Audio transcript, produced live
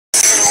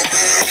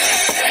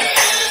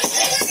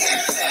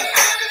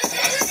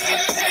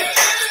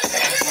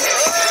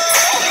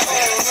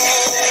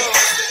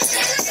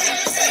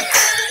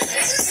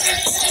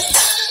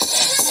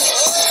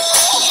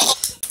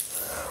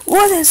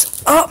What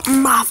is up,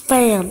 my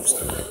fams?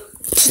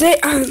 Today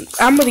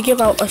I'm gonna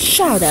give out a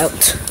shout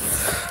out.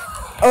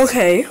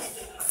 Okay.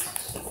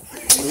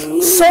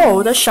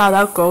 So the shout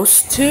out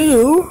goes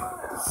to,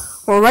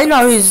 well, right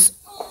now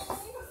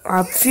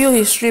I feel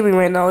he's streaming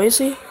right now, is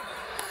he?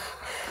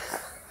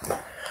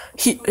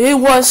 He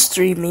was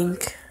streaming.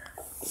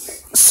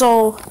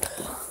 So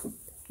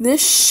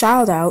this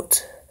shout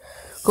out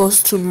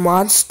goes to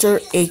Monster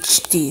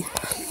HD.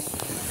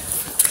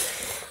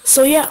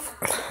 So yeah,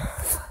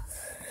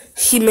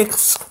 he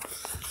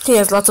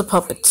has lots of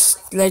puppets.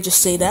 Did I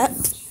just say that?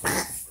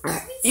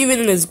 Even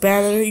in his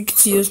banner, you can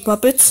see his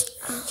puppets.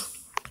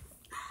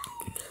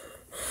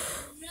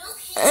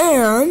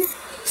 And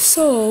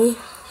so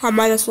I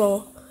might as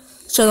well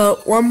shout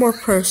out one more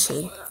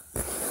person.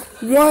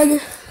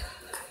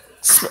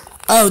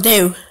 Oh,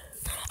 damn.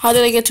 How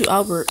did I get to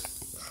Albert?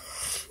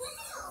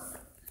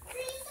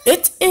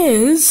 It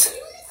is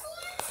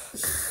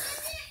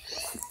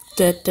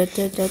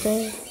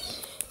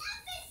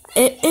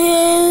It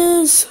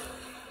is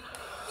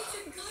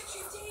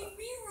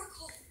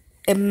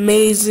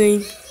Amazing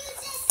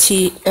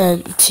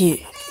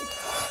TNT.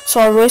 So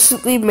I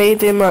recently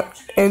made him an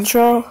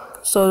intro.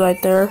 So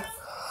right there,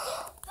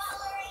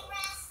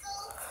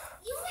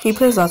 he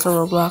plays lots of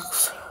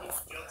Roblox.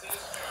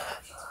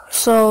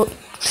 So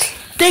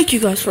thank you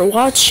guys for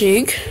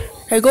watching,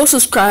 and go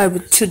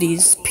subscribe to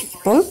these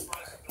people,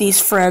 these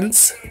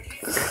friends,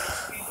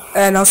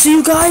 and I'll see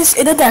you guys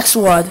in the next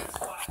one.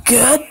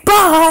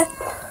 Goodbye.